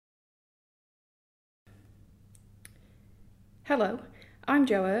Hello, I'm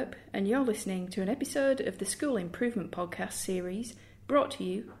Jo Earp, and you're listening to an episode of the School Improvement Podcast series brought to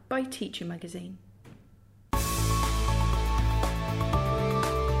you by Teacher Magazine.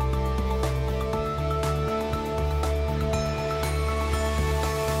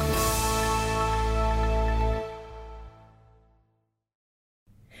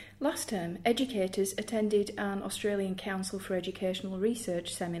 Last term, educators attended an Australian Council for Educational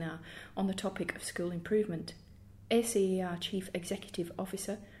Research seminar on the topic of school improvement. ACER Chief Executive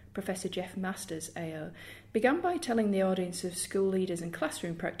Officer, Professor Jeff Masters, AO, began by telling the audience of school leaders and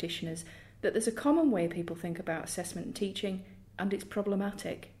classroom practitioners that there's a common way people think about assessment and teaching, and it's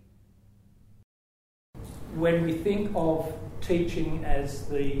problematic. When we think of teaching as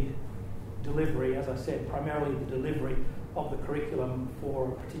the delivery, as I said, primarily the delivery of the curriculum for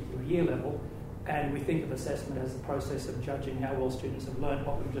a particular year level, and we think of assessment as the process of judging how well students have learned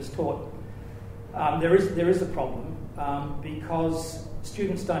what we've just taught, there is a problem because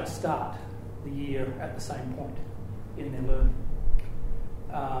students don't start the year at the same point in their learning.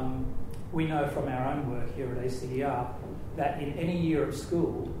 We know from our own work here at ACER that in any year of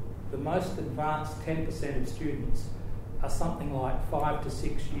school, the most advanced 10% of students are something like 5 to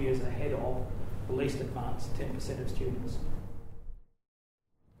 6 years ahead of the least advanced 10% of students.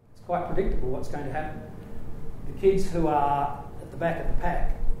 It's quite predictable what's going to happen. The kids who are at the back of the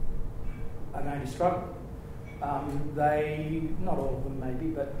pack are going to struggle. Not all of them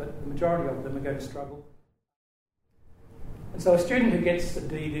maybe, but the majority of them are going to struggle. And so a student who gets a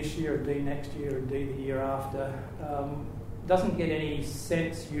D this year, a D next year, a D the year after, doesn't get any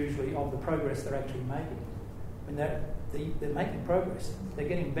sense usually of the progress they're actually making. I mean, they're making progress, they're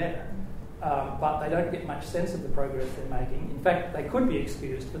getting better, but they don't get much sense of the progress they're making. In fact, they could be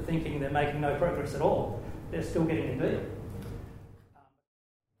excused for thinking they're making no progress at all. They're still getting a D.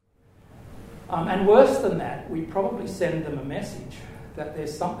 And worse than that, we probably send them a message that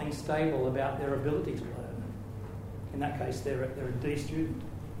there's something stable about their ability to learn. In that case, they're a D student.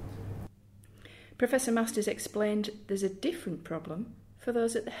 Professor Masters explained there's a different problem for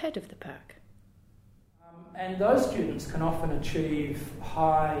those at the head of the pack. And those students can often achieve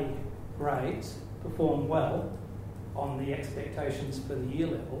high grades, perform well on the expectations for the year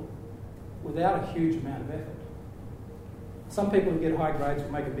level without a huge amount of effort. Some people who get high grades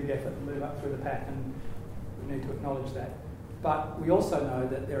will make a big effort and move up through the pack, and we need to acknowledge that. But we also know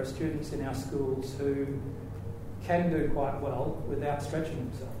that there are students in our schools who can do quite well without stretching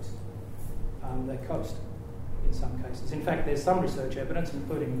themselves. They coast in some cases. In fact, there's some research evidence,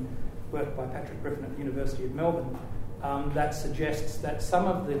 including work by Patrick Griffin at the University of Melbourne, that suggests that some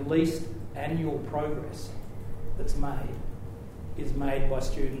of the least annual progress that's made is made by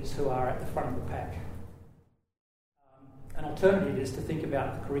students who are at the front of the pack. An alternative is to think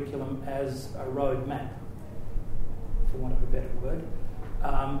about the curriculum as a road map, for want of a better word.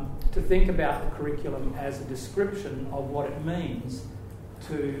 To think about the curriculum as a description of what it means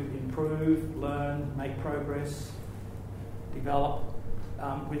to improve, learn, make progress, develop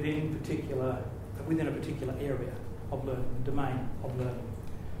within a particular area of learning, domain of learning.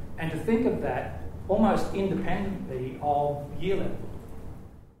 And to think of that almost independently of year level.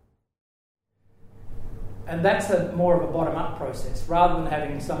 And that's more of a bottom-up process, rather than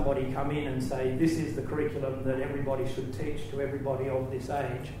having somebody come in and say, this is the curriculum that everybody should teach to everybody of this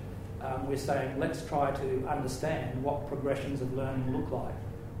age. We're saying, let's try to understand what progressions of learning look like.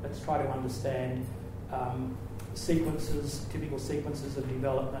 Let's try to understand typical sequences of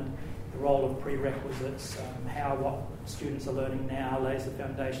development, the role of prerequisites, how what students are learning now lays the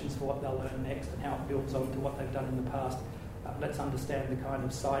foundations for what they'll learn next, and how it builds on to what they've done in the past. Let's understand the kind of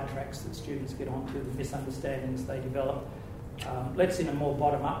sidetracks that students get onto, the misunderstandings they develop. Let's, in a more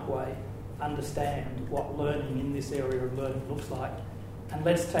bottom-up way, understand what learning in this area of learning looks like, and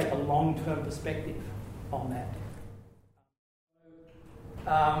let's take a long-term perspective on that.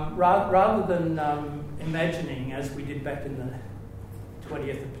 Rather than imagining, as we did back in the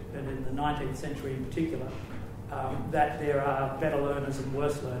 20th and in the 19th century in particular, that there are better learners and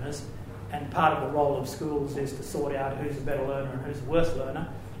worse learners, and part of the role of schools is to sort out who's a better learner and who's a worse learner,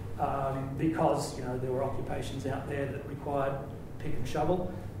 because there were occupations out there that required pick and shovel,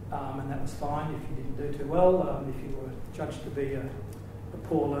 and that was fine if you didn't do too well. If you were judged to be a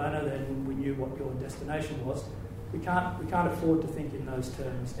poor learner, then we knew what your destination was. We can't afford to think in those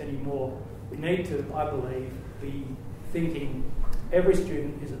terms anymore. We need to, I believe, be thinking every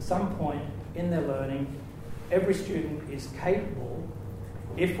student is at some point in their learning, every student is capable,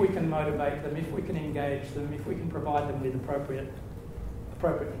 if we can motivate them, if we can engage them, if we can provide them with appropriately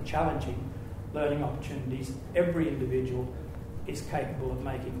challenging learning opportunities, every individual is capable of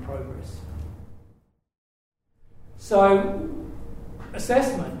making progress. So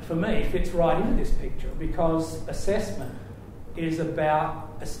assessment, for me, fits right into this picture because assessment is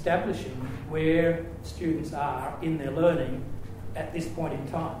about establishing where students are in their learning at this point in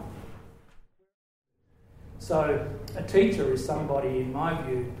time. So a teacher is somebody, in my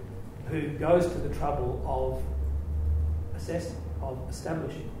view, who goes to the trouble of assessing, of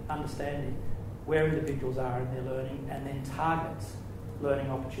establishing, understanding where individuals are in their learning and then targets learning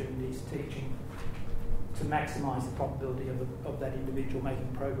opportunities, teaching, to maximise the probability of that individual making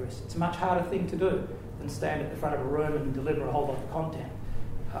progress. It's a much harder thing to do than stand at the front of a room and deliver a whole lot of content.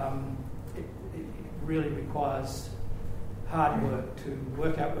 It really requires hard work to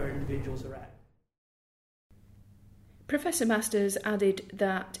work out where individuals are at. Professor Masters added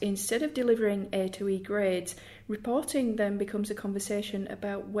that instead of delivering A to E grades, reporting then becomes a conversation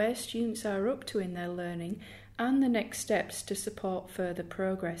about where students are up to in their learning and the next steps to support further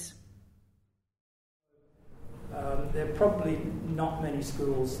progress. There are probably not many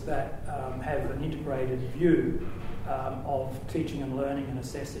schools that have an integrated view of teaching and learning and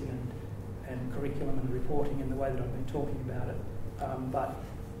assessing and curriculum and reporting in the way that I've been talking about it, but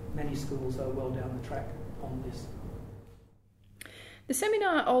many schools are well down the track on this. The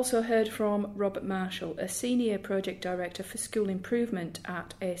seminar also heard from Robert Marshall, a Senior Project Director for School Improvement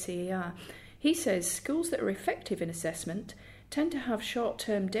at ACER. He says schools that are effective in assessment tend to have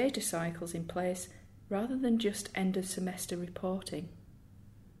short-term data cycles in place rather than just end-of-semester reporting.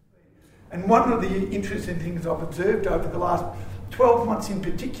 And one of the interesting things I've observed over the last 12 months in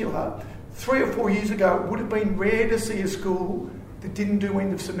particular, 3 or 4 years ago, it would have been rare to see a school that didn't do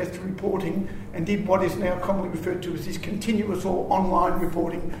end-of-semester reporting and did what is now commonly referred to as this continuous or online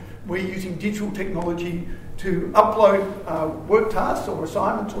reporting. We're using digital technology to upload work tasks or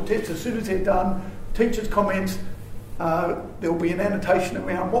assignments or tests as soon as they're done, teachers' comments. There'll be an annotation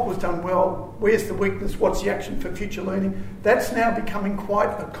around what was done well, where's the weakness, what's the action for future learning. That's now becoming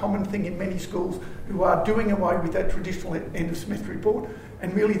quite a common thing in many schools who are doing away with that traditional end-of-semester report,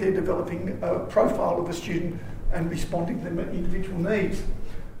 and really they're developing a profile of a student and responding to their individual needs.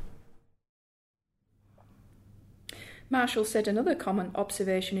 Marshall said another common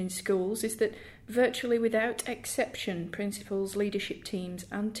observation in schools is that virtually without exception, principals, leadership teams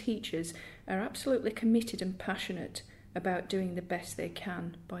and teachers are absolutely committed and passionate about doing the best they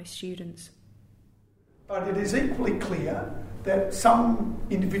can by students. But it is equally clear that some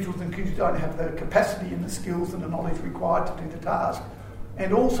individuals and kids don't have the capacity and the skills and the knowledge required to do the task.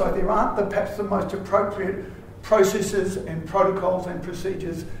 And also there aren't perhaps the most appropriate processes and protocols and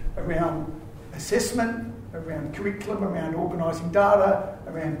procedures around assessment, around curriculum, around organising data,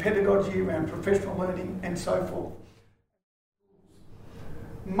 around pedagogy, around professional learning and so forth.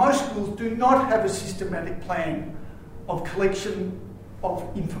 Most schools do not have a systematic plan of collection of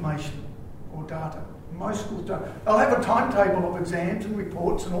information or data. Most schools don't. They'll have a timetable of exams and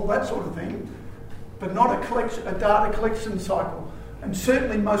reports and all that sort of thing, but not a data collection cycle. And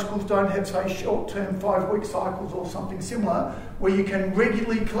certainly most schools don't have, say, short-term 5-week cycles or something similar where you can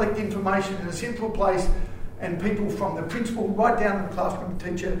regularly collect information in a central place and people from the principal right down to the classroom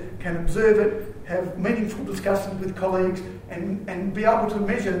teacher can observe it, have meaningful discussions with colleagues and be able to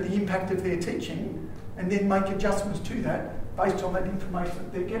measure the impact of their teaching and then make adjustments to that based on that information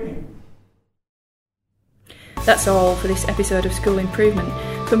that they're getting. That's all for this episode of School Improvement.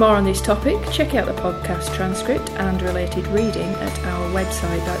 For more on this topic, check out the podcast transcript and related reading at our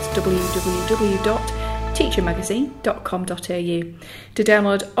website. That's www.teachermagazine.com.au. To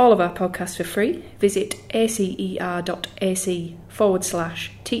download all of our podcasts for free, visit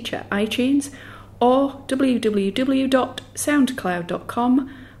acer.ac/teacher iTunes or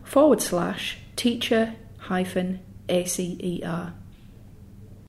www.soundcloud.com/teacher-acer.